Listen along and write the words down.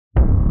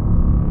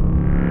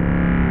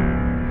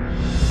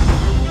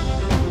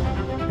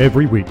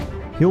Every week,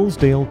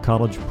 Hillsdale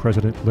College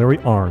President Larry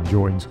Arnn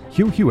joins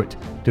Hugh Hewitt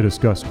to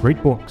discuss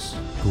great books,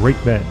 great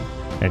men,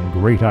 and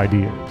great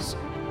ideas.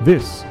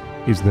 This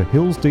is the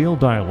Hillsdale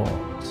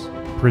Dialogues,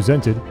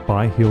 presented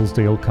by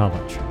Hillsdale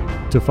College.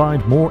 To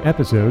find more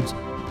episodes,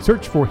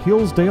 search for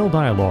Hillsdale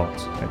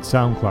Dialogues at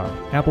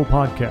SoundCloud, Apple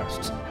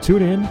Podcasts,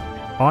 TuneIn,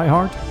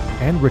 iHeart,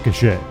 and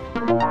Ricochet.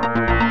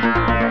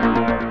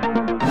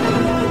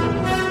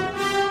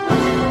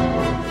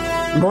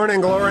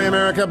 Morning, Glory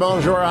America,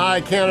 bonjour, hi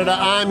Canada.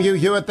 I'm Hugh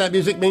Hewitt. That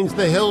music means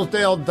the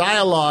Hillsdale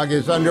Dialogue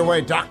is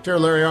underway. Dr.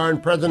 Larry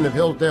Arnn, president of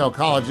Hillsdale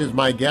College, is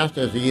my guest,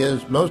 as he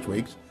is most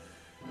weeks.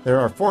 There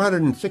are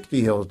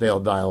 460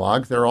 Hillsdale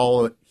Dialogues. They're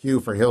all at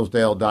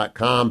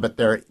hughforhillsdale.com, but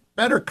they're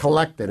better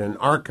collected and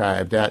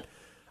archived at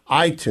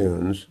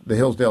iTunes, the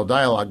Hillsdale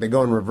Dialogue. They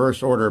go in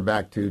reverse order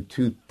back to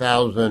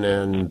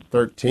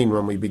 2013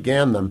 when we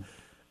began them.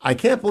 I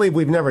can't believe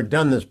we've never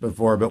done this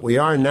before, but we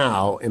are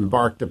now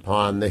embarked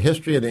upon the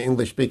history of the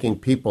English-speaking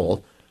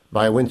people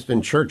by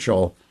Winston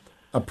Churchill,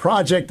 a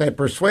project I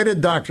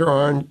persuaded Dr.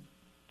 Arnn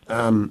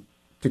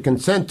to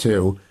consent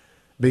to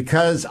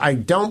because I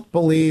don't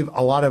believe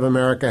a lot of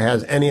America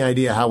has any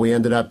idea how we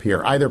ended up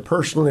here, either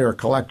personally or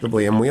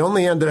collectively. And we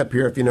only ended up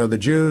here if you know the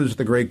Jews,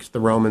 the Greeks, the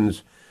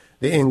Romans,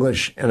 the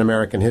English, and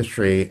American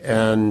history.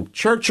 And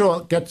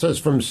Churchill gets us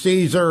from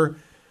Caesar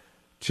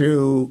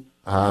to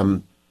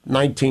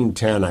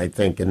 1910, I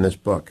think, in this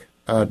book,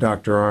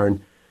 Dr.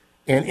 Arnn.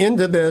 And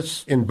into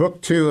this, in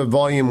Book 2 of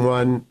Volume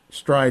 1,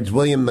 strides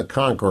William the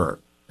Conqueror,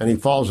 and he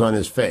falls on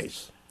his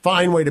face.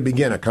 Fine way to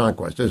begin a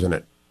conquest, isn't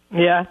it?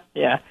 Yeah.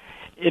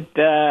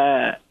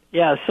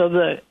 So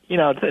there's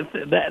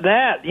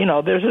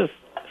this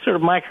sort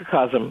of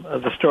microcosm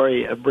of the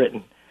story of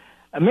Britain.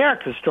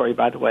 America's story,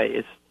 by the way,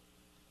 is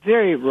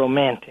very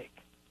romantic.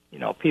 You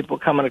know, people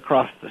coming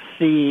across the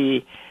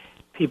sea,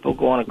 people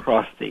going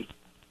across the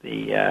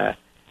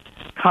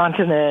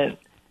continent,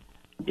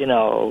 you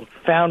know,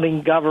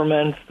 founding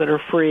governments that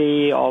are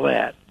free, all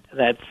that.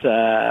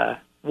 That's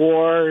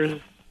wars,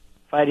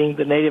 fighting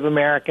the Native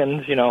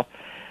Americans, you know.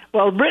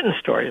 Well, Britain's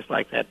story is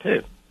like that,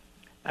 too.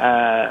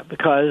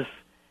 Because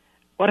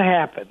what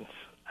happens?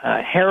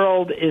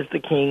 Harold is the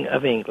king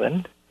of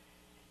England.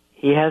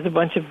 He has a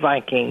bunch of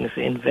Vikings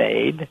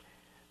invade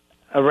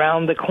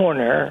around the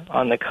corner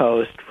on the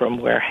coast from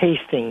where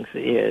Hastings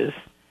is.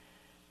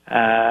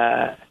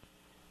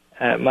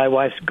 My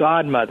wife's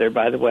godmother,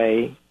 by the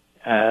way,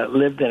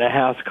 lived in a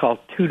house called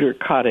Tudor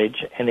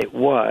Cottage, and it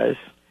was.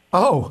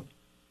 Oh.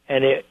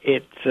 And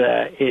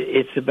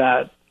it's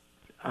about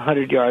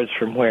 100 yards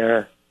from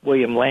where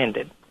William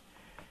landed.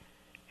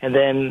 And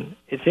then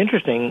it's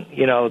interesting,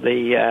 you know,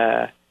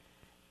 that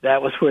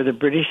was where the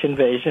British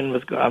invasion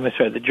was.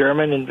 The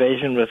German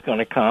invasion was going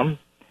to come,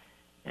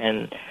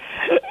 and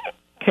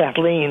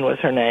Kathleen was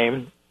her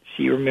name.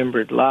 She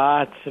remembered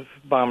lots of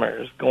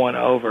bombers going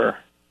over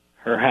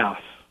her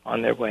house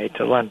on their way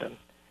to London.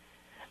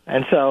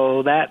 And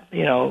so that,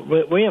 you know,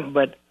 William,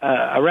 but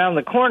around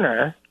the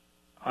corner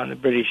on the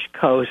British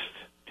coast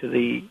to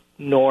the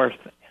north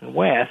and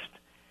west,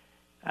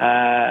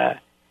 Harold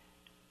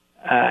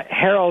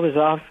is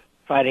off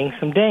fighting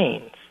some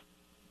Danes,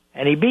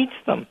 and he beats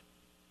them.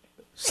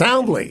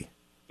 Soundly.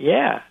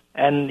 Yeah,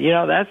 and, you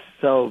know, that's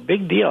so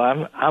big deal.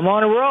 I'm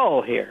on a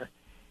roll here.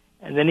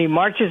 And then he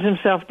marches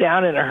himself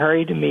down in a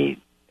hurry to meet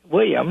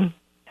William,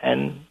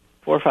 and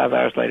 4 or 5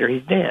 hours later,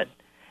 he's dead.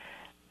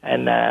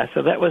 And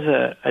so that was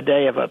a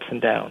day of ups and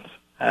downs.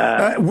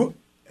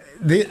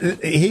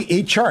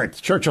 He charts,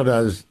 Churchill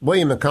does,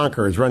 William the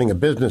Conqueror is running a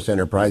business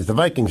enterprise. The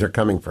Vikings are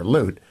coming for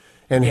loot.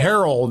 And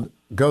Harold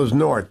goes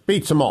north,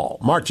 beats them all,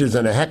 marches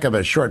in a heck of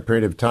a short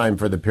period of time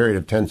for the period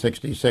of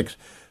 1066,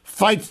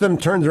 fights them,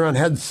 turns around,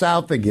 heads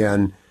south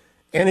again.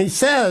 And he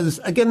says,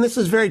 again, this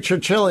is very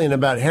Churchillian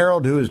about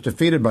Harold, who is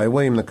defeated by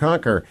William the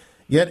Conqueror.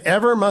 Yet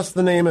ever must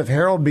the name of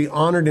Harold be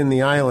honored in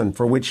the island,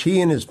 for which he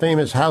and his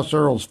famous house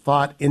earls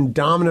fought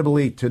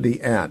indomitably to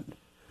the end.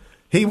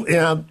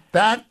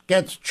 That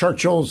gets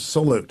Churchill's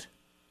salute.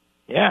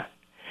 Yeah.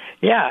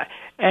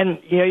 And,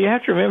 you know, you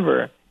have to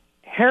remember,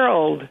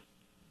 Harold,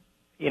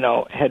 you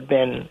know, had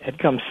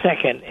come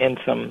second in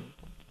some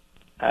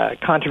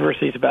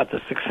controversies about the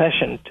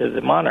succession to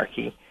the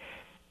monarchy,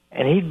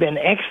 and he'd been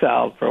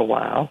exiled for a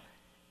while,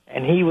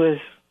 and he was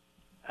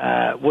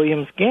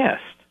William's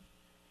guest.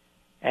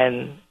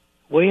 And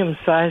William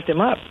sized him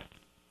up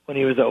when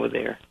he was over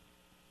there.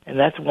 And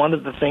that's one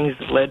of the things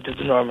that led to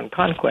the Norman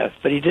conquest.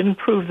 But he didn't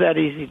prove that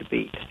easy to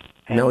beat.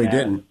 And, no, he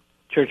didn't.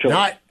 Churchill.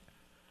 Now,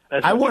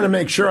 I want to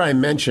make sure I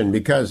mention,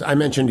 because I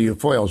mentioned to you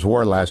Foyle's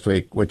War last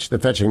week, which the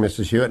Fetching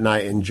Mrs. Hewitt and I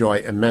enjoy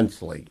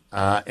immensely.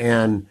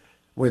 And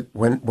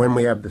when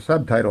we have the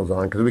subtitles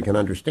on, because we can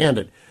understand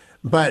it.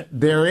 But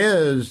there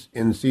is,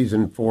 in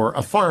Season 4,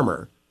 a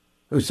farmer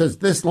who says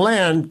this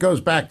land goes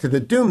back to the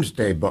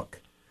Doomsday Book,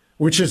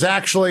 which is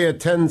actually a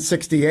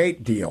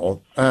 1068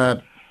 deal.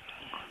 The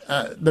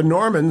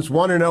Normans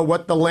want to know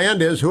what the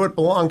land is, who it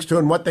belongs to,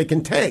 and what they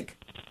can take.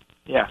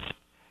 Yeah,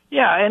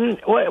 and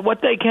what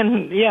they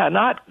can,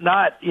 not,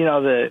 you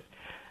know,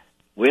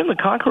 William the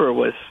Conqueror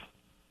was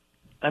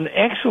an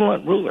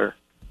excellent ruler,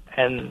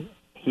 and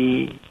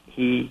he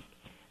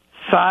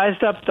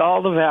sized up to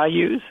all the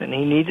values, and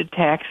he needed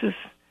taxes,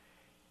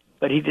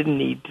 but he didn't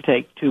need to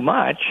take too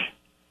much.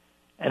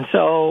 And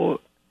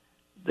so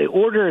the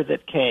order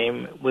that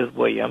came with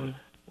William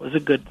was a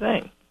good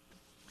thing.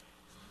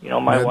 You know,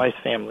 my wife's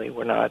family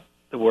were not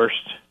the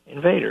worst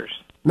invaders.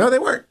 No, they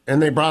weren't.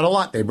 And they brought a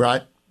lot. They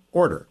brought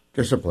order,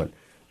 discipline.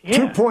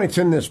 Yeah. 2 points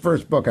in this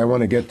first book I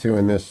want to get to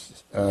in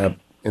this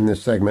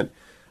segment.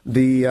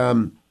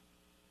 The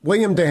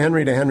William to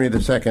Henry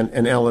II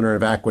and Eleanor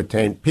of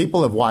Aquitaine.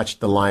 People have watched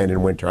The Lion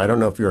in Winter. I don't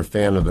know if you're a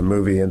fan of the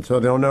movie, and so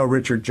they'll know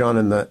Richard John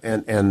and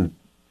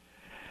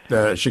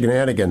the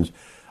shenanigans.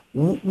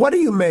 What do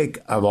you make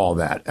of all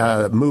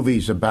that,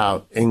 movies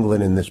about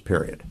England in this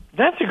period?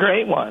 That's a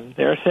great one.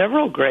 There are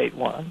several great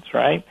ones,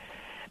 right?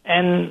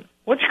 And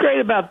what's great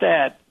about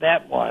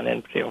that one,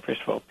 and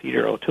first of all,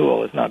 Peter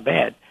O'Toole is not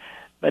bad,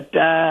 but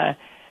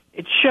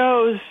it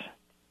shows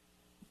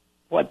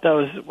what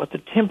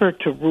the temper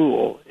to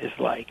rule is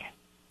like.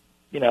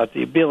 You know,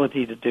 the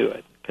ability to do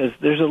it. Because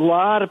there's a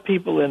lot of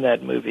people in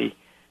that movie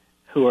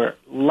who are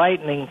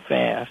lightning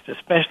fast,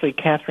 especially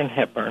Katharine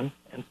Hepburn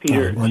and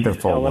Peter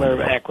Eleanor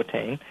of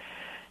Aquitaine,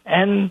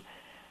 and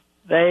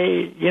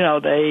they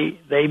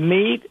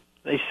meet,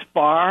 they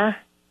spar,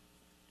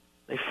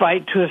 they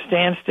fight to a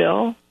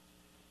standstill,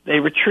 they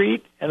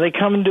retreat, and they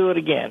come and do it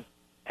again.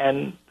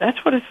 And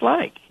that's what it's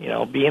like, you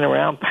know, being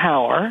around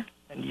power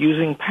and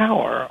using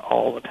power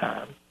all the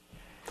time.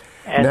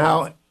 And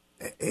now,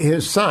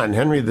 his son,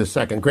 Henry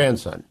II,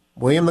 grandson,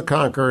 William the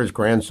Conqueror's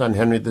grandson,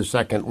 Henry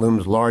II,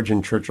 looms large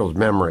in Churchill's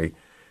memory.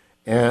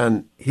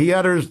 And he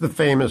utters the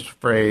famous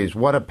phrase,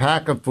 "What a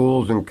pack of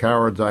fools and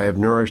cowards I have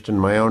nourished in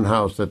my own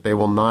house, that they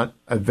will not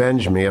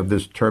avenge me of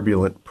this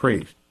turbulent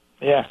priest."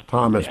 Yeah.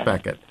 Thomas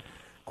Becket.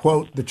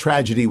 Quote, "The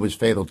tragedy was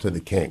fatal to the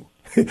king."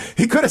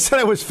 He could have said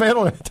it was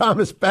fatal to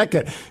Thomas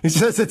Becket. He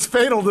says it's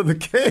fatal to the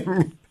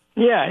king.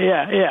 Yeah.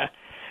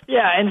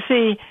 And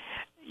see,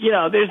 you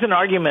know, there's an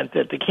argument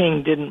that the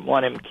king didn't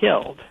want him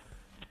killed.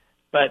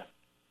 But,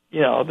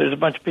 you know, there's a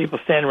bunch of people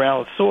standing around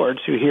with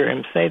swords who hear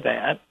him say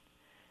that.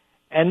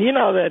 And, you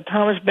know, that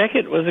Thomas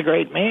Becket was a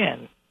great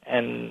man.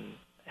 And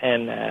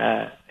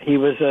he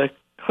was a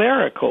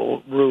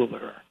clerical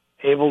ruler,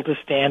 able to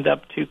stand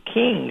up to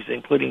kings,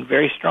 including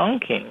very strong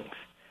kings.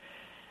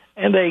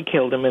 And they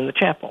killed him in the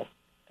chapel.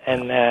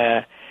 And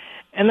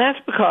that's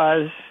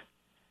because,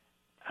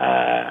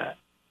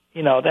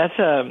 you know, that's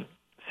a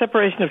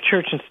separation of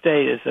church and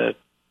state is a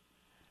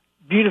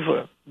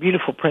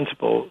beautiful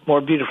principle.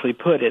 More beautifully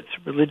put, it's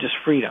religious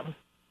freedom,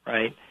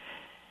 right?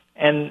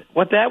 And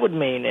what that would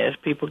mean is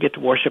people get to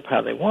worship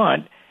how they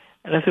want,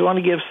 and if they want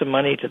to give some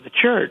money to the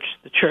church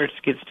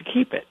gets to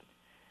keep it.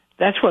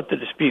 That's what the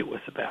dispute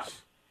was about.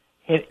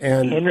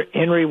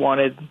 Henry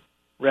wanted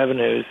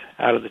revenues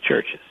out of the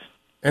churches.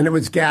 And it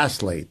was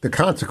ghastly. The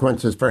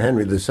consequences for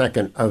Henry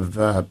II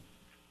of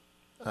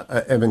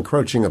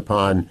encroaching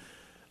upon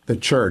the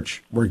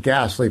church were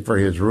ghastly for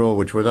his rule,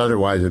 which would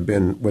otherwise have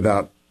been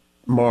without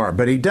mar.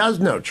 But he does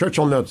note,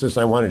 Churchill notes this,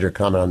 I wanted your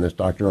comment on this,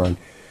 Dr. Ron.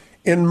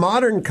 In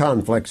modern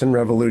conflicts and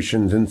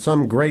revolutions in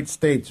some great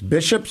states,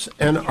 bishops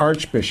and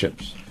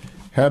archbishops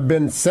have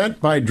been sent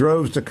by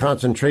droves to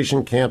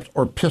concentration camps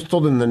or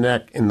pistoled in the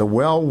neck in the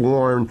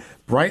well-worn,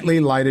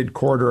 brightly lighted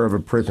corridor of a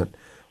prison.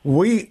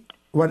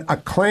 What a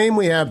claim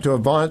we have to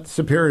avant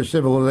superior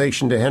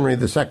civilization to Henry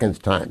II's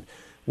time.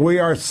 We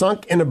are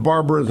sunk in a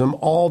barbarism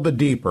all the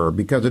deeper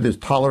because it is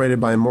tolerated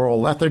by moral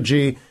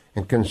lethargy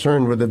and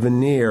concerned with a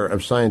veneer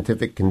of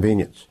scientific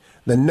convenience.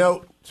 The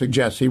note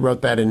suggests he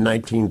wrote that in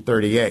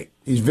 1938.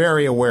 He's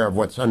very aware of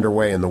what's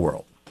underway in the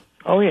world.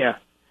 Oh, yeah.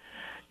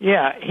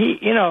 Yeah,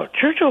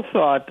 Churchill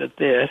thought that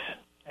this,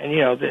 and,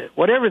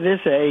 whatever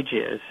this age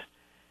is,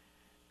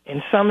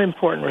 in some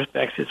important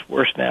respects, it's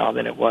worse now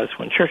than it was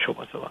when Churchill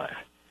was alive.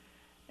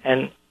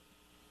 And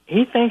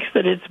he thinks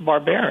that it's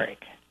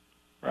barbaric,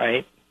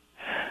 right?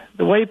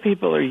 The way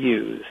people are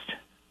used.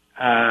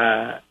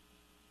 In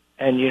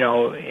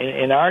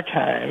our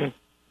time,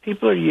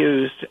 people are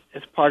used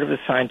as part of a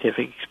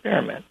scientific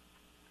experiment.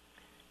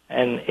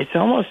 And it's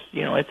almost,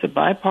 it's a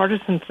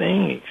bipartisan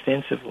thing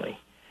extensively.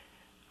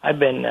 I've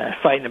been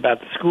fighting about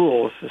the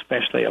schools,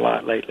 especially a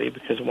lot lately,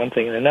 because of one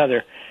thing and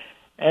another.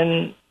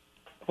 And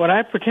what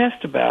I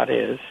protest about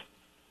is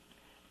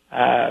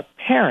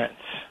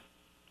parents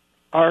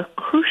are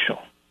crucial,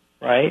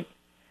 right?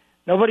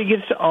 Nobody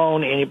gets to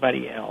own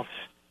anybody else,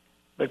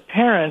 but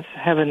parents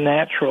have a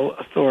natural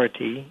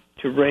authority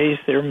to raise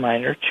their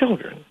minor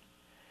children.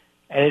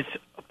 And it's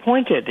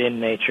appointed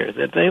in nature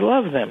that they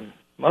love them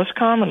most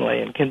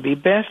commonly and can be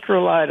best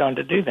relied on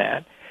to do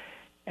that.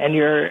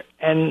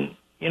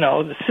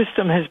 The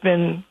system has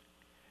been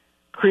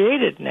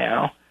created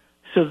now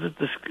so that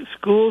the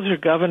schools are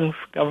governed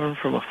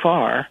from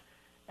afar,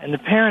 and the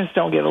parents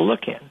don't get a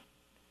look in.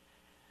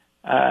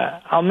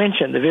 I'll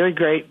mention the very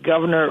great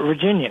governor of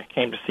Virginia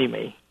came to see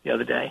me the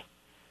other day.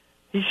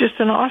 He's just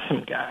an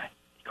awesome guy.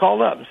 He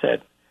called up and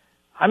said,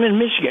 "I'm in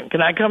Michigan.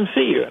 Can I come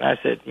see you?" And I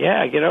said,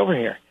 "Yeah, get over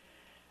here."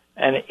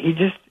 And he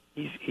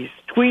he's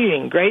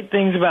tweeting great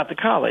things about the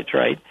college,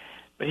 right?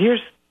 But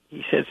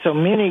he said so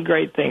many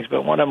great things,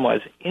 but one of them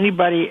was,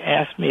 anybody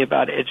asks me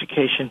about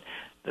education,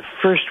 the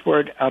first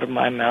word out of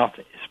my mouth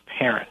is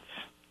parents.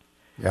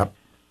 Yep.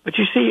 But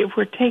you see, if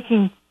we're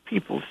taking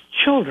people's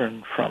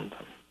children from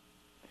them,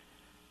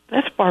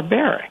 that's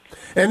barbaric.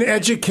 And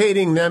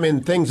educating them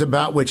in things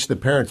about which the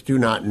parents do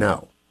not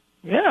know.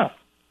 Yeah.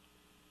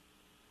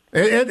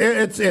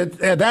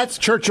 That's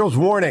Churchill's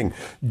warning.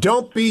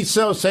 Don't be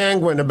so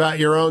sanguine about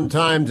your own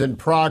times and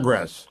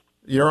progress.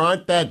 You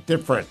aren't that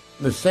different.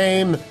 The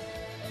same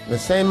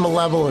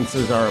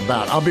malevolences are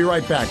about. I'll be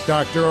right back.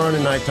 Dr. Arnn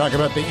and I talk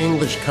about the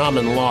English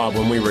common law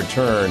when we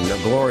return. The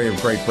glory of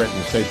Great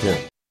Britain. Stay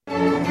tuned.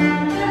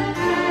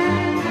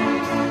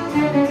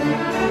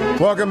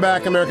 Welcome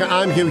back, America.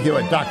 I'm Hugh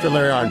Hewitt. Dr.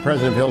 Larry Arnn,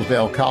 president of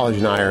Hillsdale College,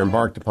 and I are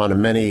embarked upon a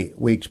many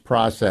weeks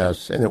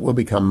process, and it will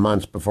become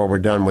months before we're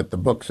done with the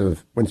books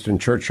of Winston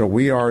Churchill.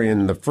 We are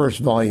in the first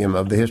volume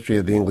of the History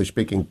of the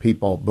English-Speaking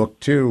People, Book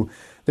 2.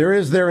 There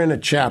is therein a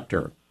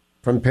chapter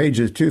from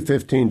pages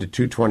 215 to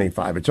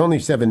 225. It's only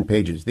 7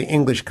 pages, the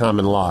English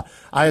Common Law.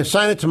 I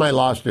assign it to my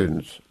law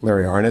students,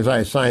 Larry Arnn, as I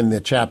assign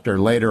the chapter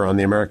later on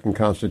the American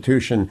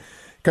Constitution,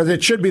 because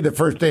it should be the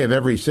first day of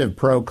every Civ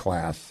Pro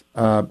class.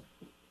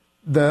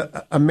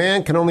 A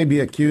man can only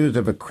be accused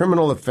of a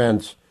criminal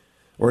offense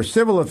or a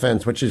civil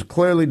offense which is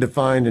clearly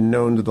defined and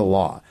known to the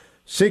law.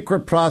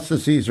 Secret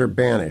processes are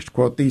banished.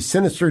 Quote, these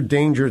sinister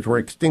dangers were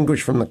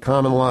extinguished from the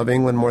common law of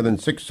England more than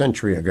 6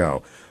 centuries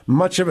ago.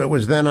 Much of it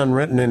was then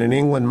unwritten, and in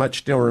England much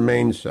still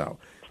remains so.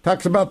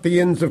 Talks about the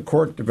inns of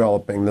court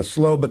developing, the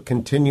slow but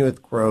continuous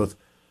growth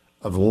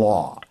of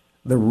law,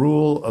 the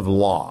rule of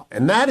law.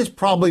 And that is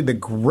probably the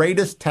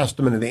greatest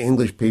testament of the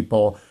English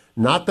people.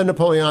 Not the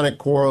Napoleonic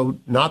Code,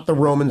 not the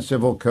Roman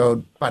Civil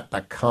Code, but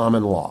the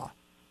common law.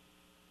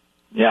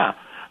 Yeah.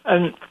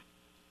 And,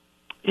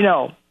 you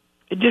know,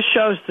 it just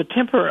shows the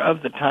temper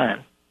of the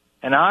time.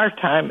 And our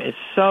time is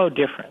so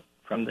different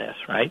from this,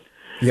 right?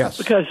 Yes.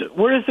 Because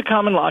where does the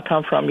common law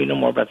come from? You know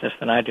more about this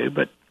than I do,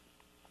 but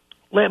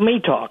let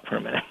me talk for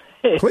a minute.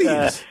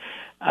 Please.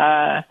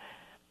 A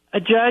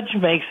judge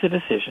makes a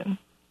decision.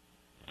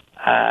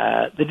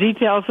 The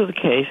details of the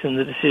case and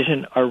the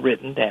decision are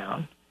written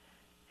down,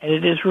 and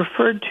it is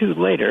referred to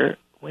later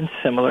when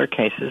similar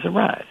cases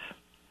arise.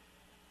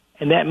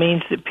 And that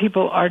means that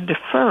people are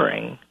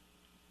deferring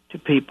to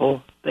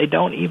people they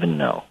don't even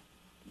know,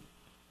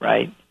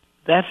 right?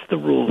 That's the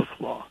rule of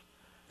law.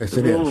 Yes,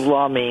 the rule of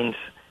law means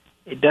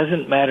it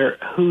doesn't matter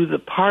who the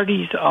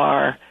parties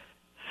are,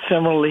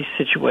 similarly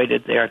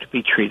situated, they are to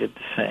be treated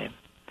the same.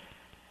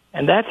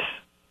 And that's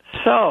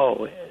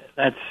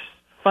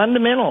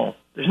fundamental.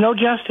 There's no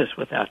justice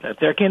without that.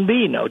 There can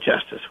be no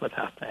justice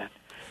without that.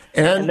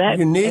 And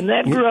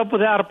that grew up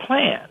without a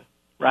plan,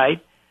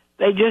 right?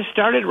 They just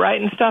started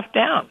writing stuff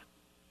down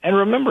and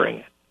remembering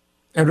it.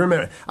 And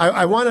remember,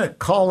 I want to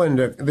call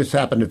into, this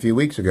happened a few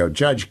weeks ago,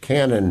 Judge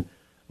Cannon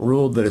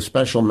ruled that a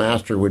special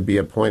master would be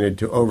appointed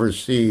to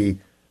oversee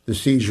the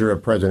seizure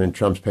of President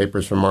Trump's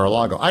papers from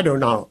Mar-a-Lago. I do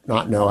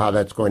not know how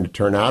that's going to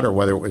turn out or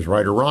whether it was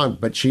right or wrong,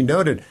 but she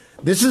noted,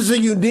 this is a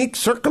unique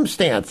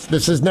circumstance.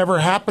 This has never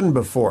happened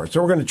before,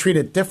 so we're going to treat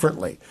it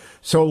differently.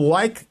 So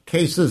like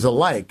cases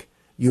alike,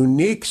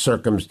 unique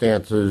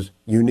circumstances,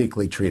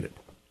 uniquely treated.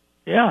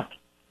 Yeah.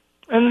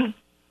 And,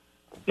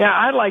 yeah,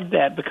 I like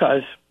that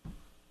because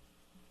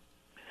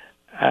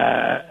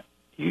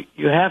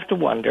you have to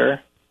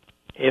wonder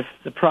if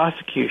the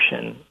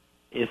prosecution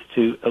is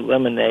to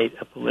eliminate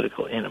a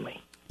political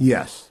enemy.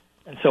 Yes.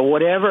 And so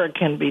whatever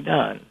can be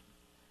done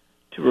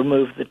to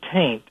remove the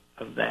taint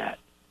of that,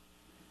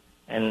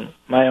 and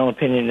my own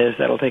opinion is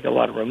that'll take a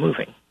lot of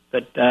removing.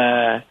 But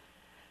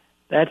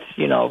that's,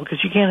 because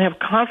you can't have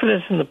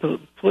confidence in the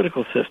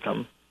political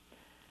system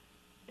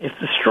if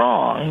the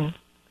strong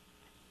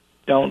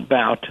don't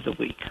bow to the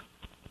weak.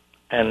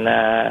 And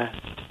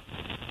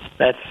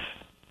that's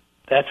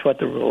what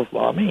the rule of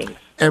law means.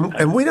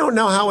 And we don't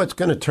know how it's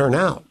going to turn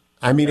out.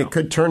 I mean, It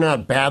could turn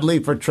out badly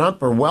for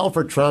Trump or well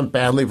for Trump,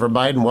 badly for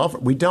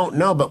Biden, we don't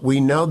know, but we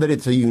know that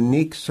it's a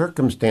unique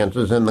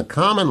circumstances, and the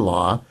common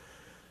law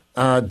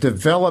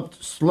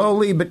developed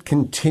slowly but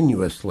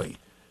continuously,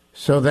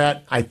 so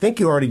that I think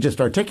you already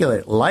just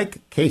articulated,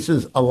 like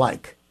cases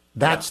alike.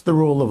 That's the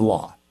rule of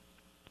law.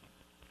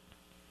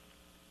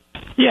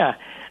 Yeah,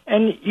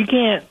 and you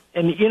can't,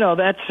 and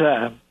that's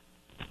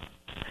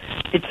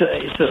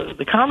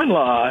the common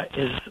law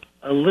is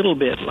a little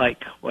bit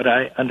like what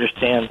I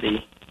understand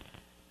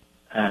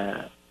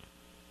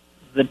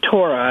the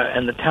Torah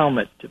and the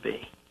Talmud to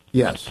be.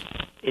 Yes.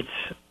 It's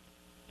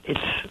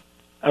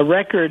a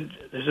record.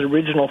 There's an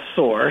original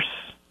source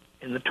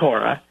in the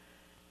Torah,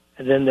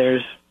 and then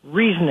there's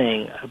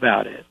reasoning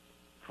about it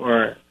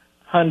for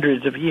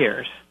hundreds of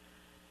years.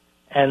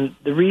 And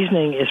the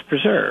reasoning is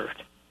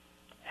preserved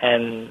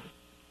and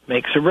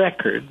makes a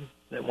record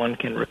that one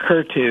can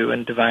recur to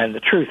and divine the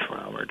truth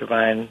from or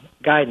divine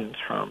guidance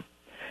from.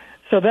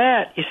 So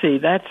that, you see,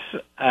 that's...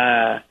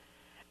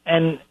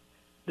 and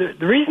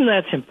the reason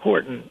that's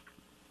important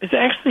is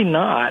actually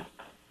not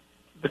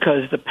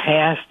because the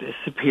past is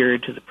superior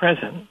to the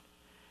present.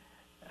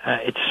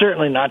 It's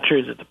certainly not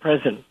true that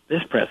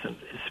this present,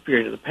 is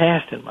superior to the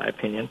past, in my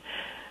opinion.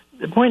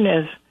 The point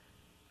is,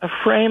 a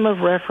frame of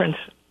reference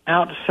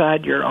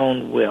outside your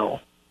own will.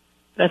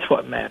 That's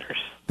what matters.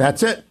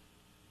 That's it.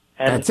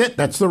 That's it.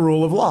 That's the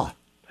rule of law.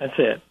 That's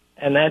it.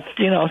 And that's,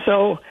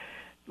 so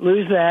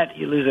lose that,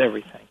 you lose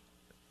everything.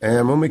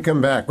 And when we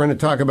come back, we're going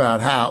to talk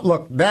about how,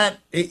 look, that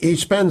he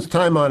spends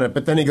time on it,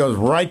 but then he goes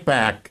right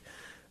back.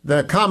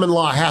 The common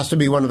law has to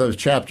be one of those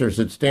chapters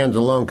that stands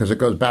alone because it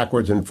goes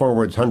backwards and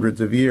forwards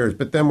hundreds of years.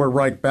 But then we're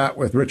right back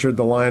with Richard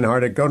the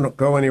Lionhearted,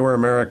 Go Anywhere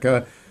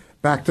America,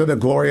 back to the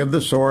glory of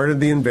the sword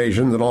and the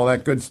invasions and all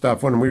that good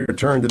stuff when we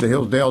return to the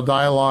Hillsdale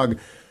Dialogue.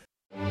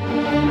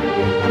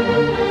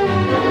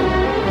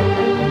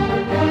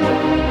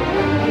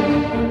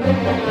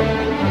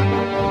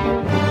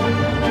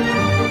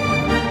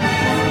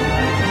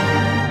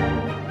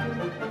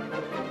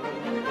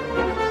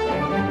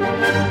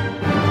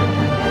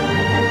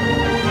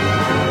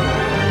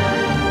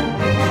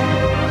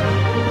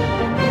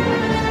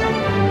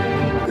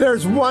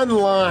 There's one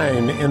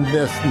line in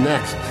this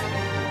next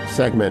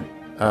segment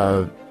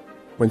of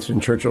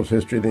Winston Churchill's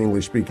History of the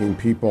English-Speaking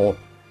People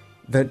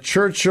that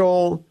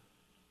Churchill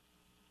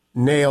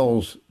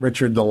nails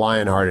Richard the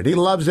Lionhearted. He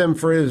loves him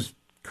for his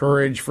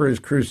courage, for his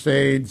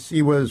crusades.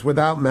 He was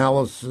without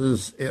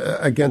malices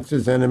against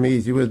his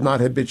enemies. He was not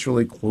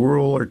habitually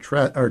cruel or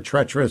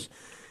treacherous.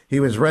 He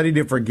was ready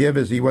to forgive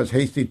as he was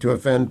hasty to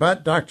offend.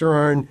 But, Dr.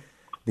 Arnn,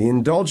 the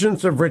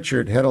indulgence of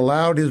Richard had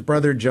allowed his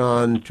brother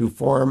John to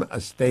form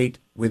a state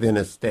within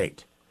a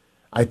state.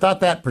 I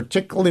thought that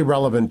particularly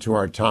relevant to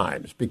our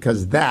times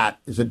because that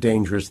is a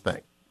dangerous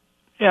thing.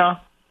 Yeah.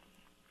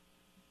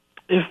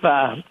 If,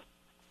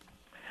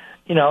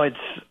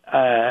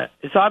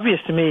 it's obvious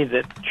to me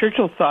that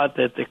Churchill thought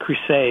that the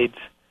Crusades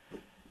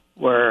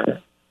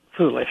were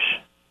foolish.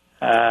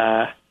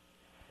 And,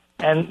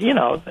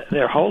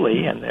 they're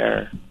holy and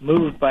they're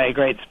moved by a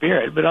great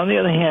spirit. But on the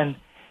other hand,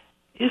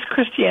 is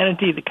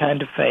Christianity the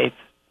kind of faith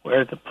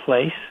where the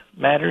place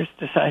matters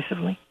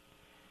decisively?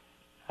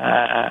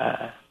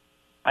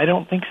 I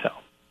don't think so.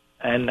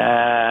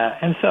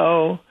 And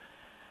so,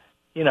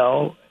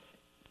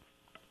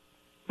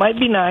 might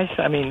be nice.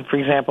 I mean, for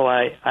example,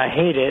 I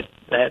hate it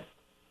that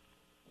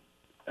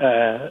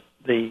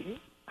the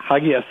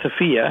Hagia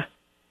Sophia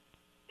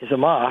is a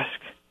mosque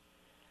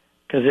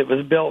because it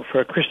was built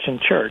for a Christian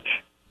church.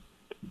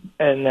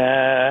 And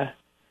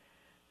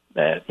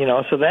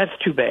so that's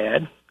too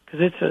bad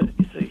because it's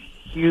a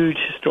huge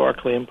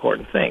historically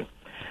important thing.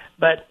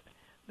 But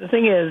the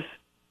thing is,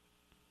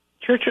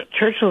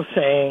 Churchill's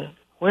saying,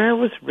 where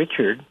was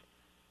Richard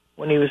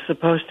when he was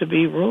supposed to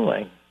be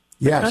ruling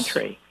the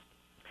country?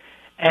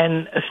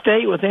 And a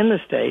state within the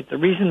state, the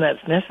reason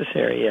that's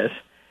necessary is,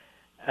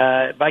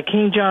 by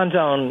King John's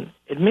own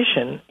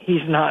admission,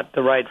 he's not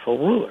the rightful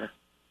ruler.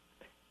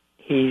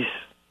 He's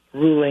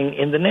ruling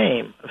in the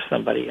name of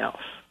somebody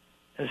else.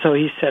 And so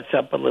he sets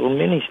up a little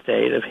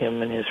mini-state of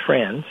him and his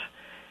friends,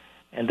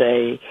 and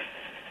they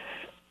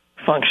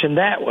function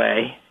that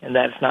way, and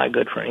that's not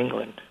good for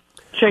England.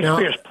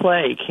 Shakespeare's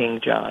play,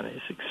 King John,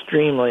 is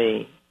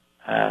extremely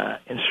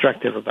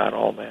instructive about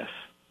all this.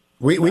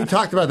 We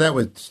talked about that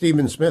with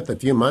Stephen Smith a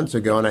few months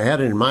ago, and I had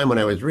it in mind when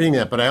I was reading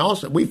that.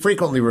 But we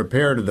frequently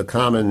repair to the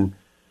common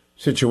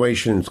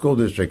situation in school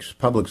districts,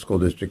 public school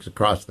districts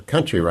across the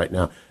country right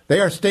now. They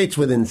are states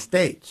within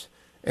states,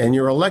 and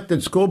your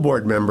elected school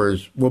board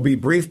members will be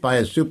briefed by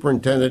a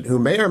superintendent who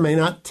may or may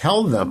not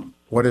tell them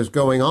what is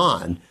going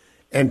on.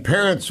 And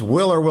parents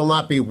will or will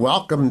not be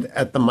welcomed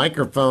at the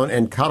microphone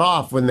and cut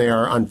off when they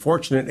are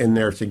unfortunate in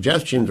their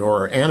suggestions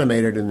or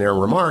animated in their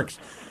remarks.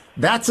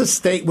 That's a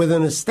state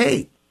within a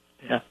state.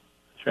 Yeah,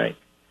 that's right.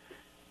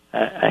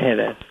 I had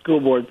a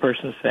school board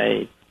person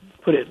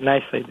put it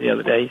nicely the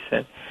other day. He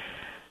said,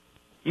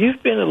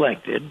 "You've been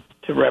elected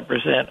to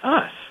represent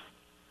us,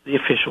 the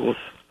officials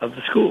of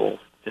the school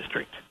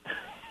district."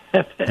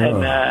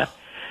 And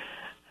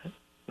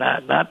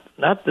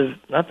not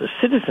the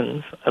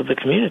citizens of the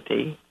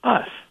community,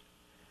 us.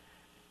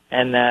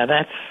 And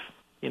that's,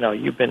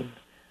 you've been,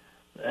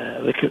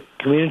 the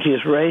community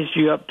has raised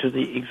you up to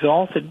the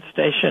exalted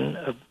station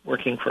of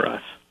working for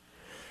us.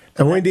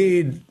 And we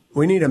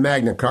need a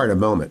Magna Carta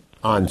moment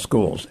on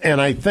schools.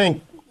 And I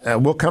think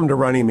we'll come to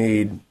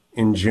Runnymede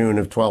in June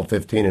of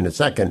 1215 in a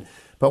second.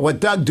 But what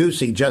Doug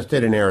Ducey just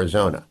did in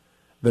Arizona,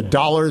 the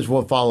dollars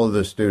will follow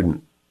the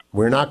student.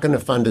 We're not going to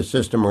fund a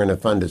system, we're going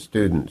to fund a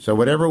student. So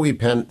whatever we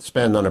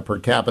spend on a per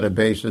capita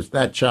basis,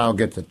 that child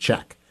gets a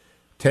check.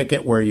 Take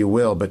it where you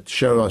will, but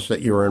show us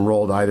that you were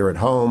enrolled either at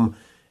home,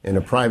 in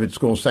a private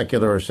school,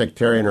 secular or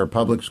sectarian, or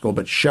public school,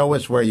 but show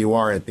us where you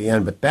are at the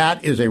end. But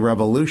that is a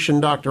revolution,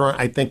 Dr. Arnn.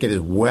 I think it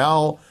is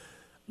well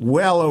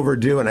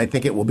overdue, and I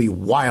think it will be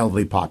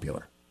wildly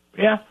popular.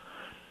 Yeah.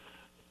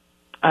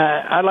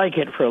 I like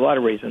it for a lot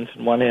of reasons.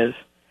 And one is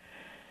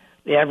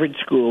the average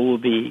school will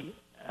be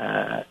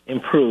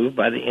improved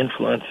by the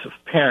influence of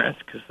parents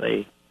because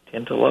they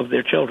tend to love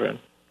their children.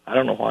 I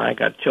don't know why. I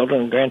got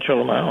children and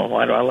grandchildren of my own.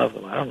 Why do I love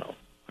them? I don't know,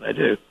 but I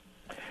do.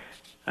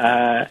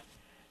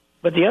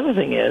 But the other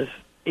thing is,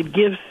 it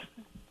gives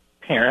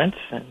parents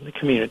and the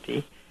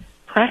community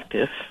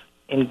practice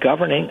in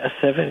governing a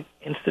civic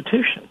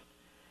institution.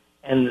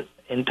 And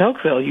in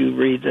Tocqueville, you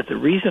read that the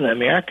reason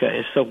America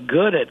is so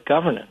good at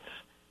governance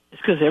is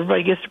because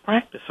everybody gets to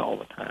practice all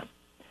the time.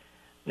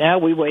 Now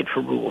we wait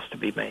for rules to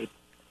be made.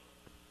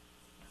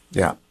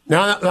 Yeah.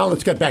 Now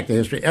let's get back to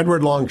history.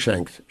 Edward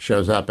Longshanks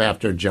shows up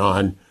after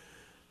John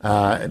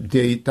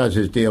does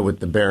his deal with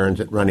the barons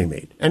at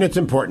Runnymede. And it's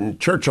important.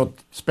 Churchill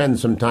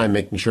spends some time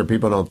making sure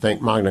people don't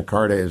think Magna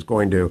Carta is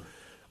going to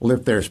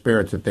lift their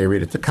spirits if they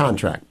read it. It's a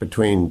contract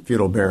between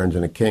feudal barons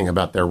and a king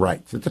about their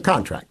rights. It's a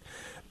contract.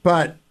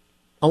 But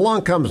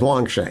along comes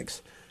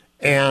Longshanks.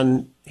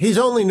 And he's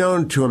only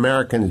known to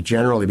Americans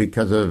generally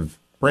because of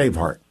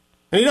Braveheart.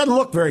 And he doesn't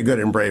look very good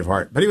in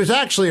Braveheart, but he was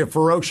actually a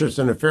ferocious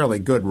and a fairly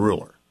good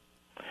ruler.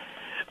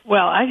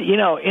 Well,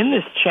 in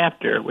this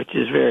chapter, which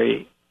is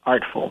very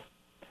artful,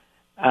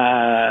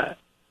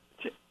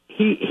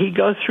 he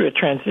goes through a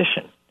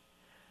transition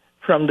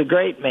from the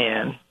great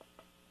man,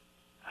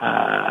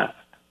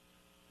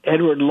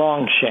 Edward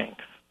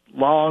Longshanks,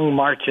 long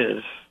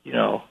marches,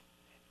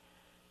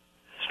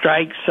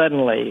 strike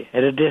suddenly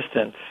at a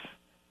distance,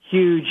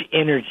 huge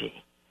energy.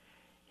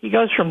 He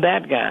goes from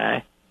that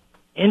guy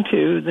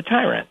into the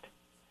tyrant.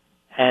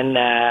 And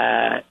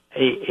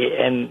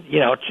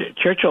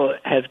Churchill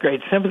has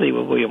great sympathy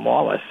with William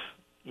Wallace,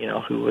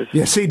 who was...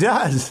 Yes, he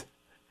does.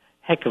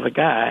 Heck of a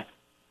guy.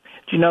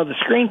 Do you know the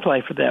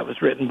screenplay for that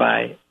was written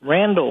by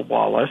Randall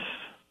Wallace,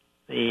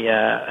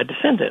 a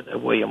descendant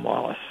of William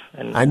Wallace.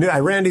 And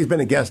Randy's been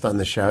a guest on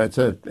the show.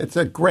 It's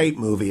a great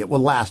movie. It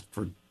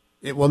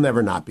will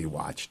never not be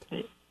watched.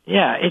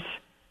 Yeah, it's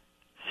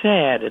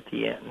sad at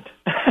the end.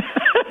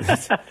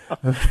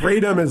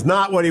 Freedom is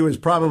not what he was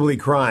probably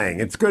crying.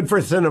 It's good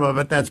for cinema,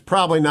 but that's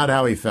probably not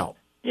how he felt.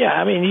 Yeah,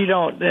 I mean,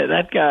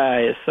 that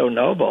guy is so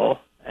noble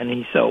and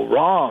he's so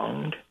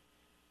wronged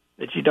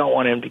that you don't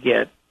want him to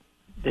get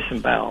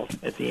disemboweled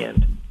at the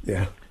end.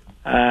 Yeah.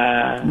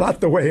 Not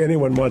the way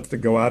anyone wants to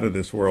go out of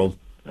this world.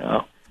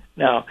 No.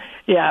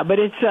 Yeah, but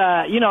it's,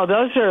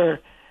 those are,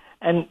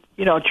 and,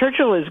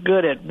 Churchill is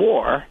good at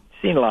war,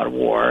 seen a lot of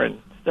war and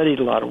studied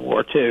a lot of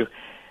war too.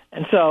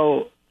 And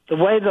so the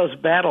way those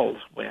battles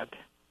went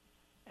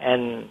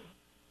and,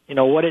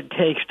 what it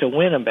takes to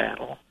win a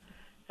battle.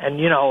 And,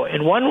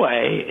 in one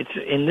way, it's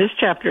in this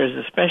chapter is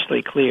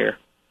especially clear.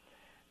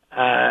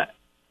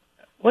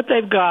 What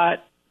they've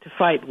got to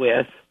fight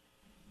with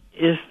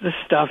is the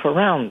stuff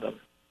around them.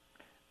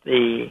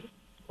 The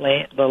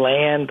lay of the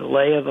land,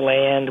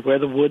 where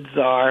the woods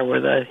are,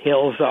 where the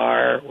hills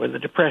are, where the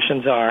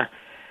depressions are.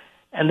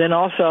 And then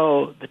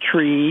also the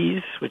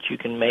trees, which you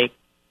can make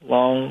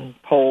long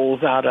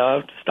poles out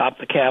of to stop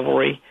the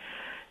cavalry,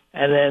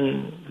 and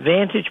then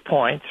vantage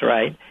points,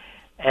 right?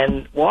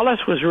 And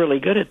Wallace was really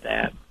good at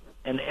that,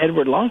 and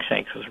Edward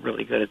Longshanks was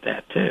really good at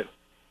that too.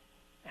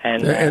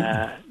 And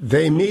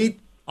they meet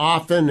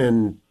often,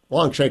 and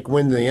Longshanks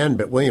wins in the end,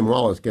 but William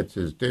Wallace gets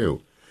his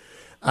due.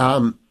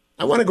 I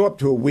want to go up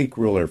to a weak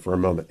ruler for a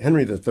moment,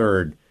 Henry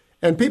III,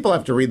 and people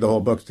have to read the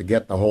whole books to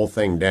get the whole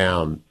thing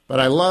down, but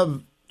I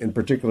love, in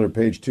particular,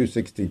 page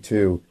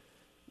 262,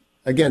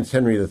 against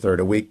Henry III,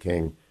 a weak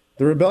king.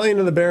 The rebellion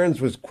of the barons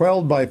was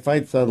quelled by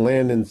fights on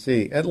land and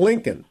sea. At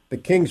Lincoln, the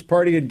king's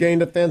party had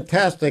gained a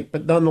fantastic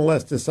but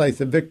nonetheless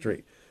decisive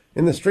victory.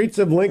 In the streets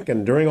of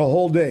Lincoln, during a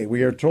whole day,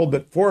 we are told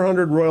that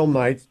 400 royal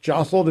knights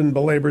jostled and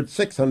belabored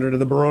 600 of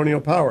the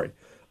baronial power.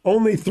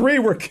 Only 3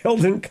 were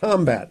killed in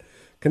combat.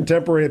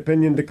 Contemporary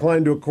opinion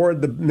declined to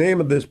accord the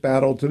name of this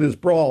battle to this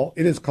brawl.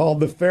 It is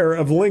called the Fair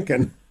of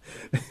Lincoln.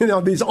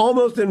 These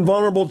almost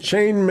invulnerable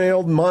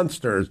chain-mailed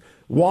monsters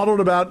waddled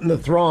about in the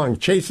throng,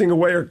 chasing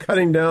away or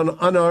cutting down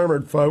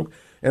unarmored folk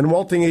and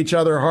welting each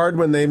other hard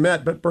when they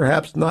met, but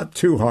perhaps not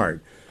too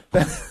hard.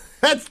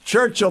 That's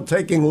Churchill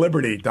taking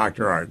liberty,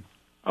 Dr. Ard.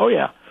 Oh,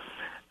 yeah.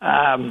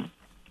 That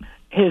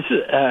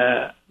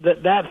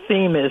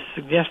theme is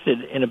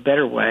suggested in a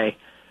better way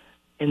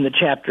in the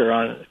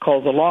chapter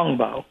called The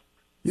Longbow.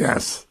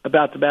 Yes.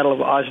 About the Battle of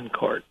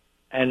Agincourt.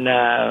 And,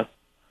 have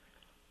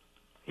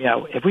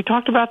we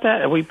talked about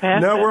that? Have we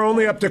passed No, that? We're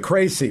only up to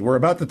Crecy. We're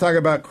about to talk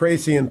about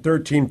Crecy in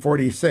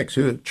 1346,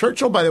 who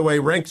Churchill, by the way,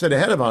 ranks it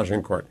ahead of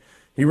Agincourt.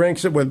 He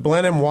ranks it with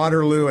Blenheim,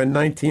 Waterloo, in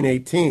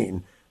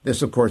 1918.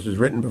 This, of course, is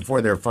written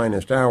before their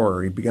finest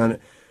hour. He began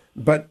it.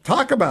 But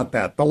talk about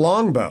that, the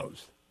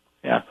longbows.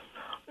 Yeah.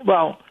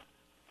 Well,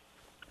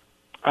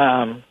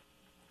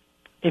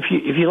 if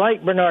you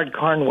like Bernard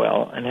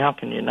Cornwell, and how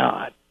can you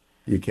not?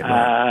 You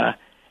can't.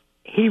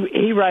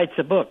 He writes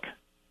a book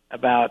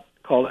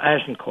called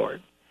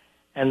Agincourt,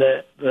 and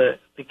the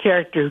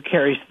character who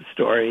carries the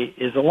story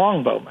is a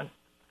longbowman,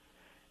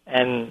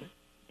 and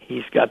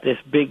he's got this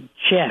big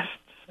chest,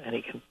 and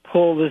he can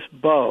pull this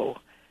bow,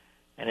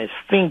 and his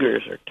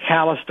fingers are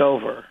calloused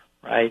over,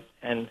 right?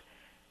 And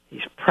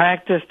he's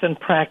practiced and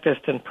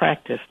practiced and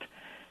practiced,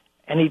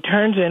 and he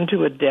turns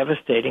into a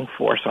devastating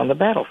force on the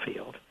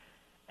battlefield,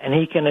 and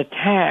he can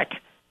attack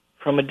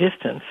from a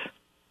distance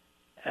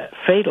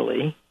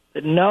fatally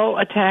that no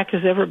attack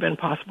has ever been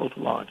possible to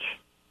launch.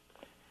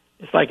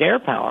 It's like air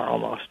power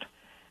almost.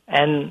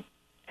 And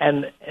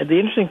the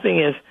interesting thing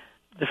is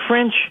the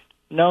French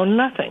know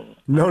nothing.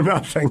 Know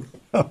nothing.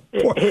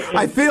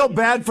 I feel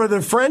bad for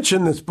the French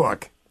in this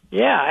book.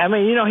 Yeah, I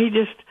mean, he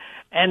just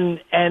and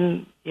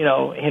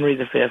Henry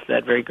V,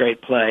 that very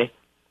great play.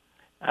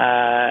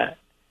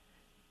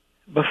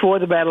 Before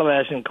the Battle of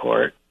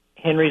Agincourt,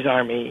 Henry's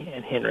army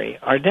and Henry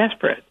are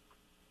desperate.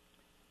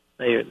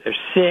 They're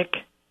sick.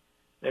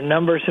 Their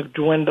numbers have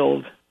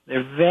dwindled.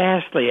 They're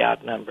vastly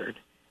outnumbered,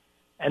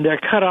 and they're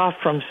cut off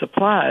from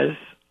supplies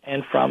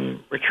and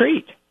from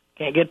retreat.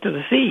 Can't get to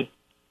the sea.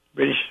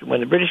 When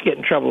the British get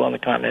in trouble on the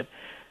continent,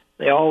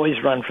 they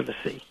always run for the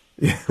sea,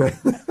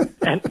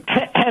 and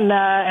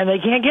they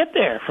can't get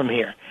there from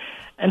here.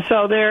 And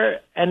so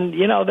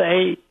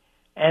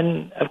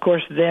and of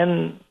course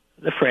then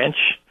the French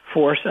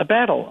force a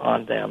battle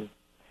on them,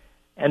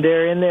 and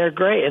they're in their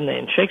great,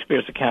 in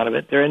Shakespeare's account of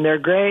it, they're in their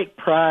great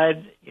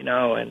pride,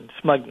 and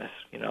smugness.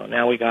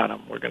 Now we got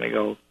them. We're going to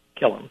go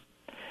kill them.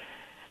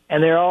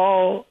 And they're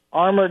all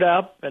armored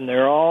up, and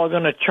they're all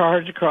going to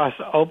charge across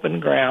open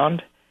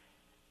ground,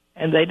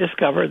 and they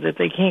discover that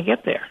they can't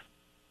get there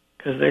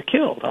because they're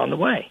killed on the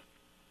way.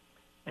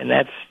 And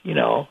that's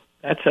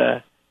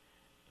a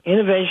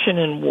innovation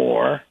in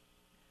war.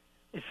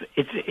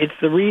 It's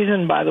the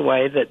reason, by the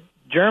way, that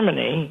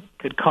Germany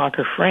could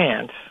conquer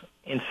France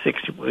in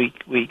 6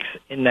 weeks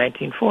in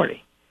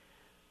 1940,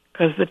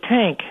 because the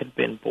tank had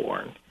been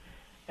born,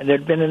 and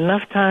there'd been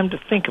enough time to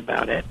think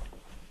about it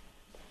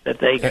that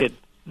they could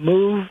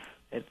move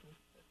at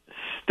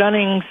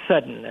stunning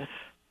suddenness,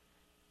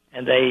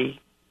 and they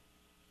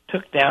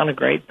took down a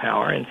great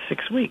power in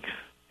 6 weeks.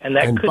 And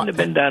that couldn't have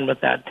been done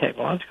without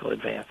technological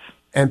advance.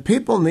 And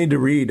people need to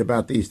read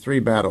about these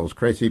three battles,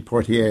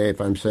 Crécy-Poitiers, if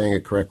I'm saying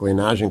it correctly, and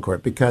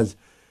Agincourt, because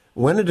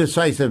when a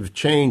decisive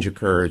change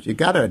occurs, you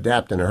got to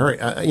adapt in a hurry.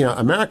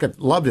 America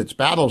loved its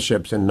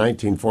battleships in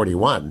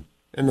 1941,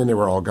 and then they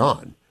were all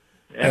gone.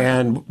 Yeah.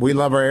 And we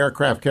love our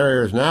aircraft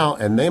carriers now,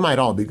 and they might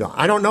all be gone.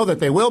 I don't know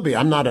that they will be.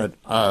 I'm not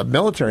a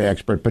military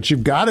expert, but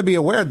you've got to be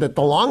aware that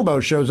the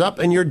longbow shows up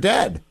and you're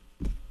dead.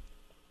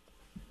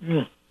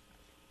 Mm.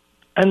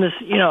 And this,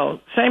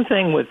 same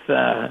thing with,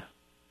 the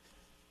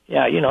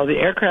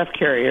aircraft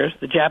carriers,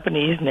 the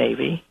Japanese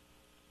Navy,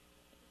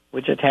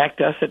 which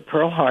attacked us at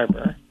Pearl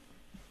Harbor,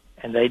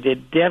 and they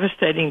did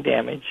devastating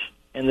damage,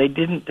 and they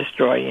didn't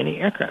destroy any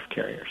aircraft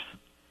carriers.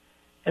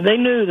 And they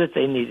knew that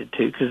they needed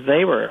to, because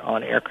they were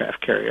on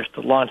aircraft carriers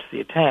to launch the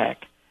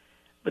attack,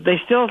 but they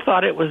still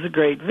thought it was a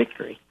great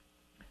victory.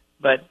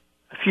 But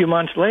a few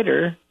months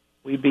later,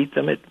 we beat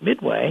them at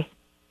Midway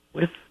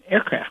with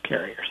aircraft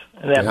carriers.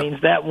 And that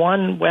means that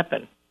one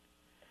weapon,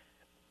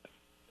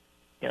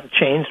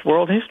 changed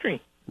world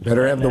history.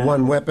 Better have the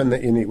one weapon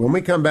that you need. When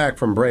we come back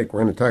from break,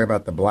 we're going to talk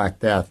about the Black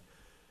Death.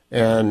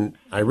 And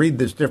I read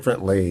this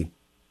differently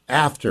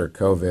after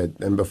COVID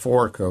than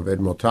before COVID,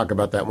 and we'll talk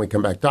about that when we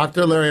come back.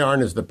 Dr. Larry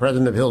Arnn is the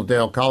president of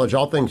Hillsdale College.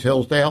 All things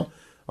Hillsdale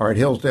are at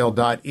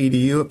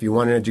hillsdale.edu. If you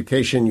want an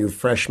education, you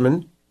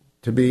freshmen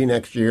to be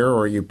next year,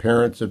 or you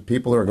parents of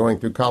people who are going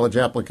through college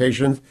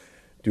applications,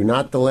 do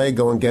not delay.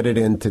 Go and get it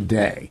in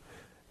today.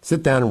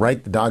 Sit down and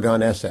write the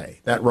doggone essay.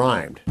 That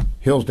rhymed.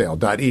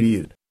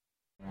 Hillsdale.edu.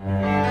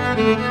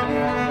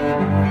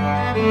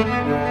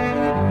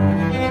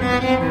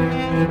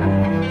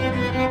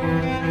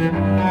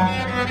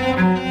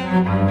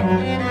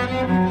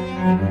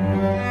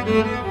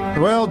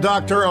 Well,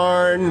 Dr.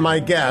 Arnn, my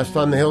guest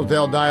on the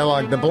Hillsdale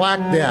Dialogue, the Black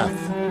Death.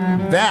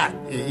 That,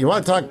 you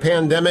want to talk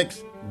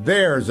pandemics?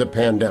 There's a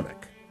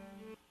pandemic.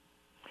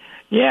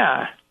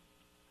 Yeah.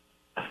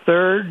 A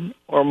third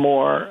or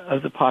more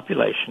of the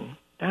population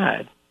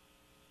died.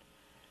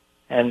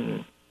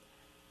 And,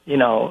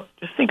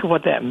 just think of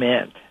what that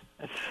meant.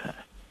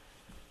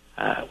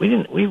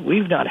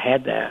 We've not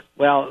had that.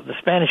 Well, the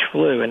Spanish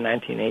flu in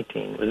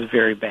 1918 was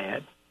very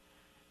bad.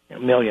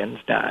 Millions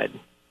died.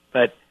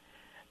 But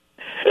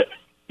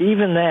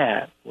even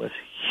that was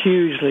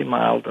hugely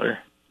milder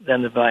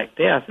than the Black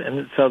Death.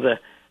 And so the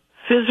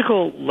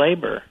physical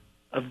labor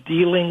of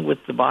dealing with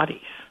the bodies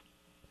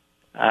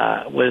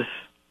was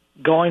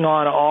going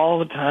on all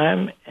the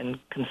time and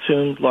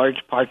consumed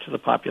large parts of the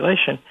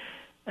population.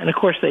 And, of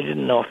course, they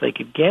didn't know if they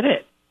could get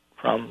it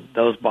from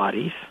those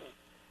bodies.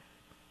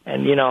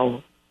 And,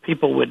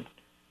 people would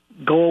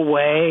go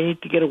away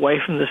to get away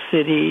from the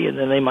city, and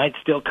then they might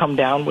still come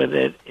down with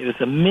it. It was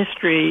a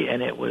mystery,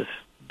 and it was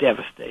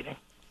devastating.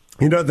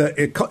 It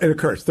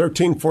occurs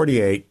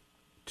 1348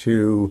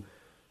 to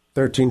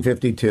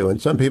 1352,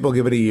 and some people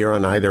give it a year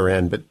on either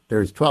end, but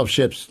there's 12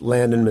 ships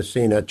land in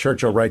Messina.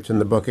 Churchill writes in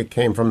the book it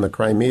came from the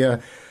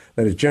Crimea.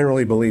 That is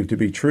generally believed to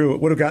be true. It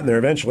would have gotten there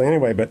eventually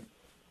anyway, but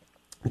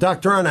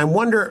Dr. Arnn, I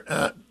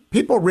wonder,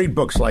 people read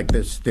books like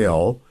this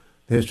still,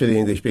 the history of the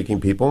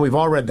English-speaking people, and we've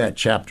all read that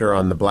chapter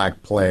on the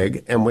Black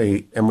Plague, and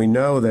we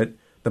know that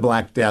the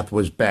Black Death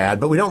was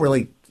bad, but we don't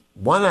really,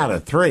 1 out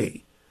of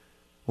 3.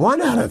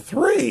 1 out of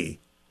 3.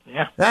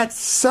 Yeah. That's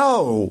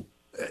so,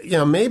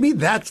 maybe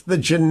that's the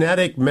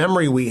genetic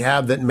memory we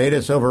have that made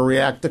us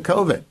overreact to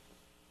COVID.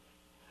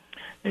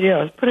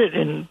 let's put it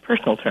in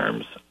personal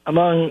terms.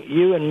 Among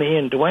you and me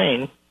and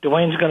Dwayne's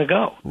going to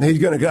go. He's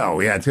going to go.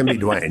 Yeah, it's going to be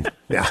Dwayne.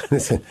 Yeah.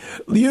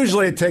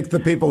 Usually it takes the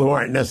people who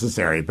aren't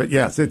necessary, but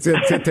yes, it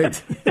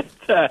takes.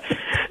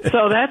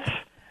 So that's,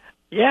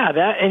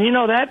 that,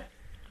 and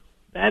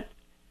that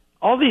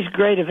all these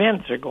great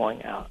events are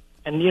going out.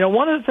 And,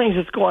 one of the things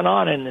that's going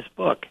on in this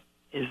book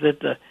is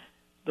that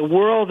the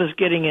world is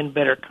getting in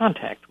better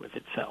contact with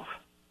itself,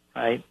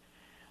 right?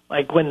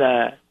 Like when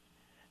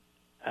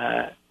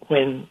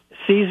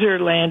Caesar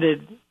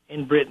landed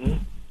in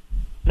Britain,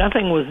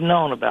 nothing was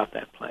known about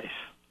that place,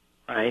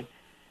 right?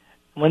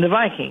 When the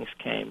Vikings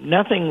came,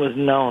 nothing was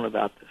known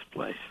about this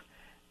place.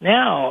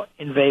 Now,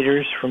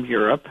 invaders from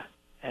Europe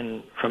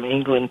and from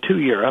England to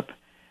Europe,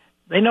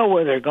 they know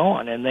where they're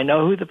going, and they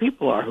know who the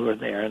people are who are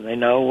there, and they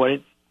know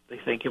what they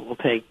think it will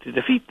take to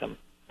defeat them.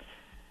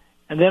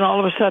 And then all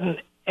of a sudden,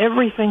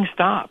 everything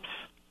stops,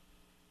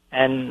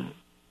 and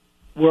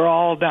we're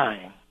all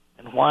dying.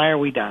 And why are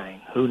we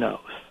dying? Who knows?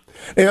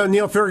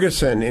 Neil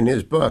Ferguson, in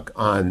his book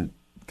on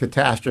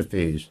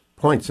catastrophes,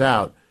 points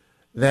out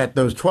that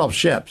those 12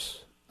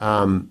 ships,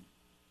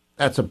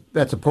 that's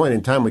a point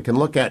in time we can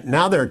look at.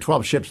 Now there are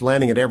 12 ships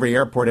landing at every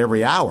airport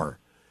every hour.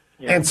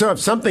 Yeah. And so if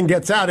something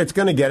gets out, it's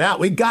going to get out.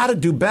 We got to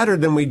do better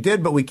than we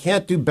did, but we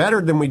can't do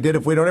better than we did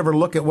if we don't ever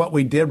look at what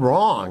we did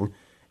wrong.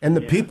 And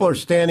the people are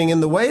standing in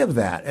the way of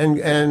that.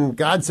 And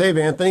God save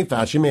Anthony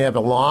Fauci may have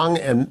a long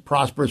and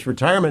prosperous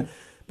retirement,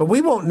 but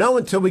we won't know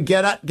until we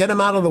get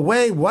him out of the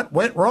way what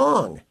went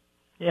wrong.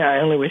 Yeah, I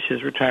only wish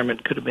his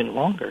retirement could have been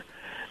longer.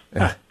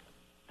 Yeah.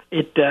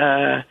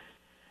 That's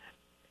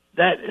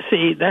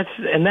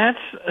a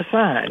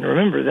sign.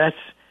 Remember,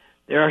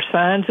 there are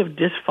signs of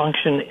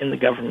dysfunction in the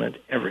government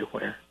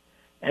everywhere.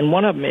 And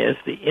one of them is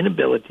the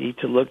inability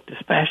to look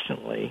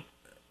dispassionately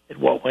at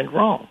what went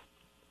wrong.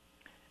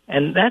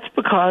 And that's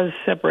because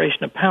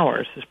separation of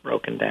powers is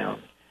broken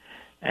down.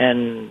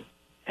 And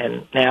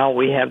now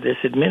we have this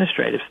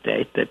administrative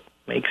state that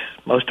makes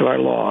most of our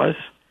laws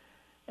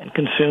and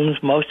consumes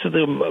most of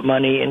the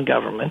money in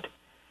government,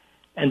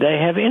 and they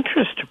have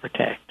interests to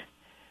protect.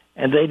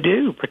 And they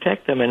do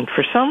protect them. And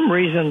for some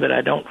reason that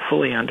I don't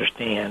fully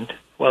understand,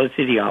 well, it's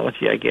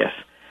ideology, I guess,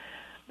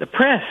 the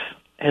press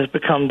has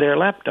become their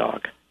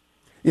lapdog.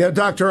 Yeah,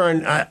 Dr.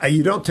 Arnn,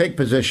 you don't take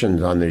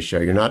positions on this show.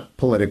 You're not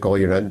political.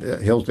 You're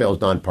not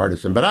Hillsdale's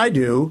nonpartisan. But I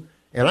do,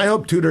 and I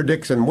hope Tudor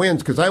Dixon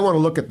wins because I want to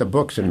look at the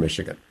books in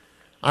Michigan.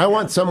 I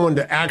want someone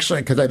to actually,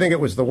 because I think it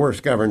was the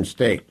worst governed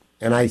state.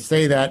 And I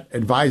say that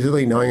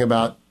advisedly, knowing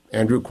about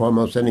Andrew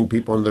Cuomo sending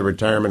people into the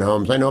retirement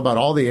homes. I know about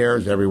all the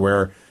errors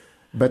everywhere.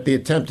 But the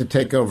attempt to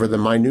take over the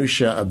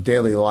minutia of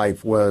daily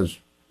life was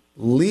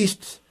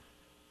least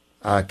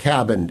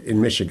cabined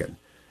in Michigan.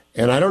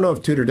 And I don't know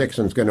if Tudor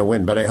Dixon's going to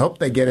win, but I hope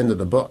they get into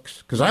the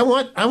books. Because I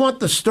want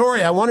the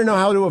story. I want to know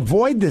how to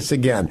avoid this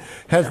again.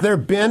 Has there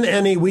been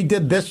any, we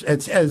did this,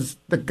 as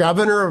the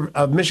governor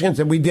of Michigan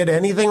said, we did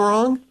anything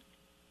wrong?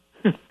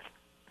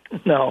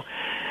 No,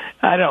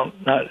 I don't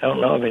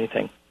know of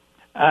anything.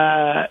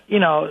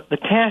 The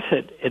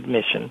tacit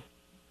admission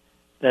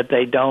that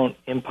they don't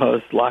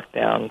impose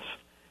lockdowns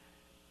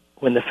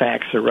when the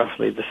facts are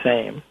roughly the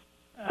same.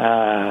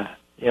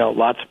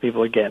 Lots of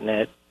people are getting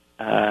it,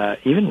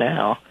 even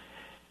now.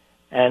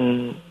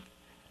 And,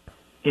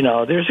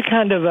 there's a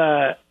kind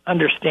of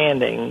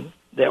understanding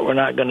that we're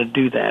not going to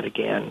do that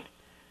again,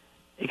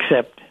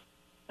 except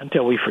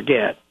until we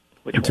forget,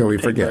 which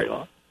won't take very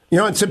long.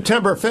 On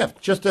September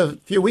 5th, just a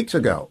few weeks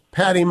ago,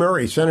 Patty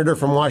Murray, senator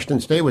from Washington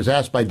State, was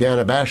asked by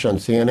Dana Bash on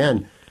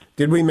CNN,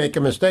 did we make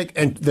a mistake?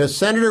 And the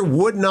senator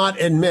would not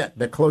admit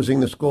that closing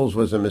the schools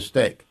was a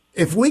mistake.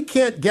 If we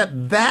can't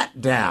get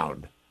that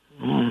down,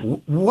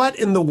 what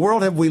in the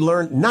world have we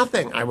learned?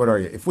 Nothing, I would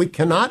argue. If we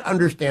cannot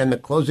understand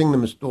that closing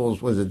the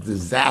schools was a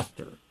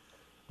disaster,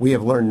 we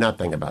have learned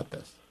nothing about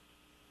this.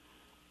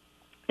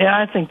 Yeah,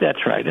 I think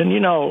that's right. And,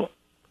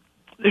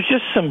 there's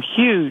just some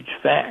huge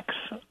facts.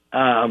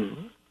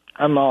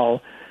 I'm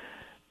all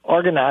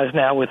organized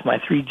now with my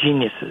three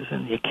geniuses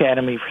in the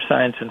Academy for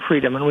Science and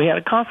Freedom, and we had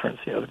a conference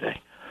the other day.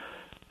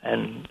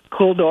 And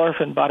Kulldorff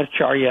and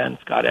Bhattacharya and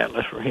Scott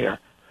Atlas were here.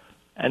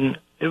 And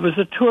it was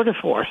a tour de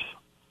force.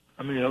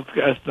 I mean, you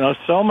guys know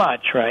so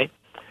much, right?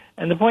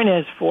 And the point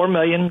is, 4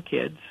 million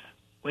kids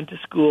went to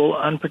school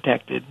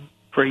unprotected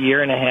for a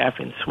year and a half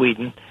in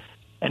Sweden,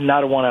 and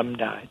not one of them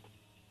died.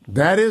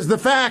 That is the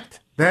fact.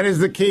 That is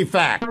the key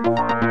fact.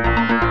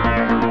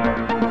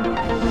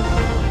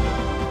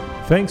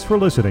 Thanks for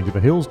listening to the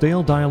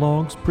Hillsdale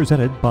Dialogues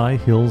presented by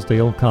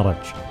Hillsdale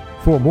College.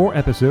 For more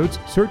episodes,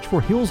 search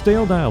for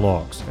Hillsdale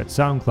Dialogues at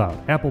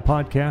SoundCloud, Apple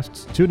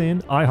Podcasts,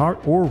 TuneIn,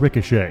 iHeart, or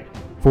Ricochet.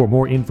 For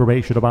more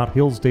information about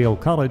Hillsdale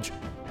College,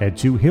 head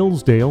to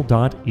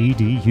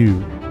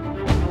hillsdale.edu.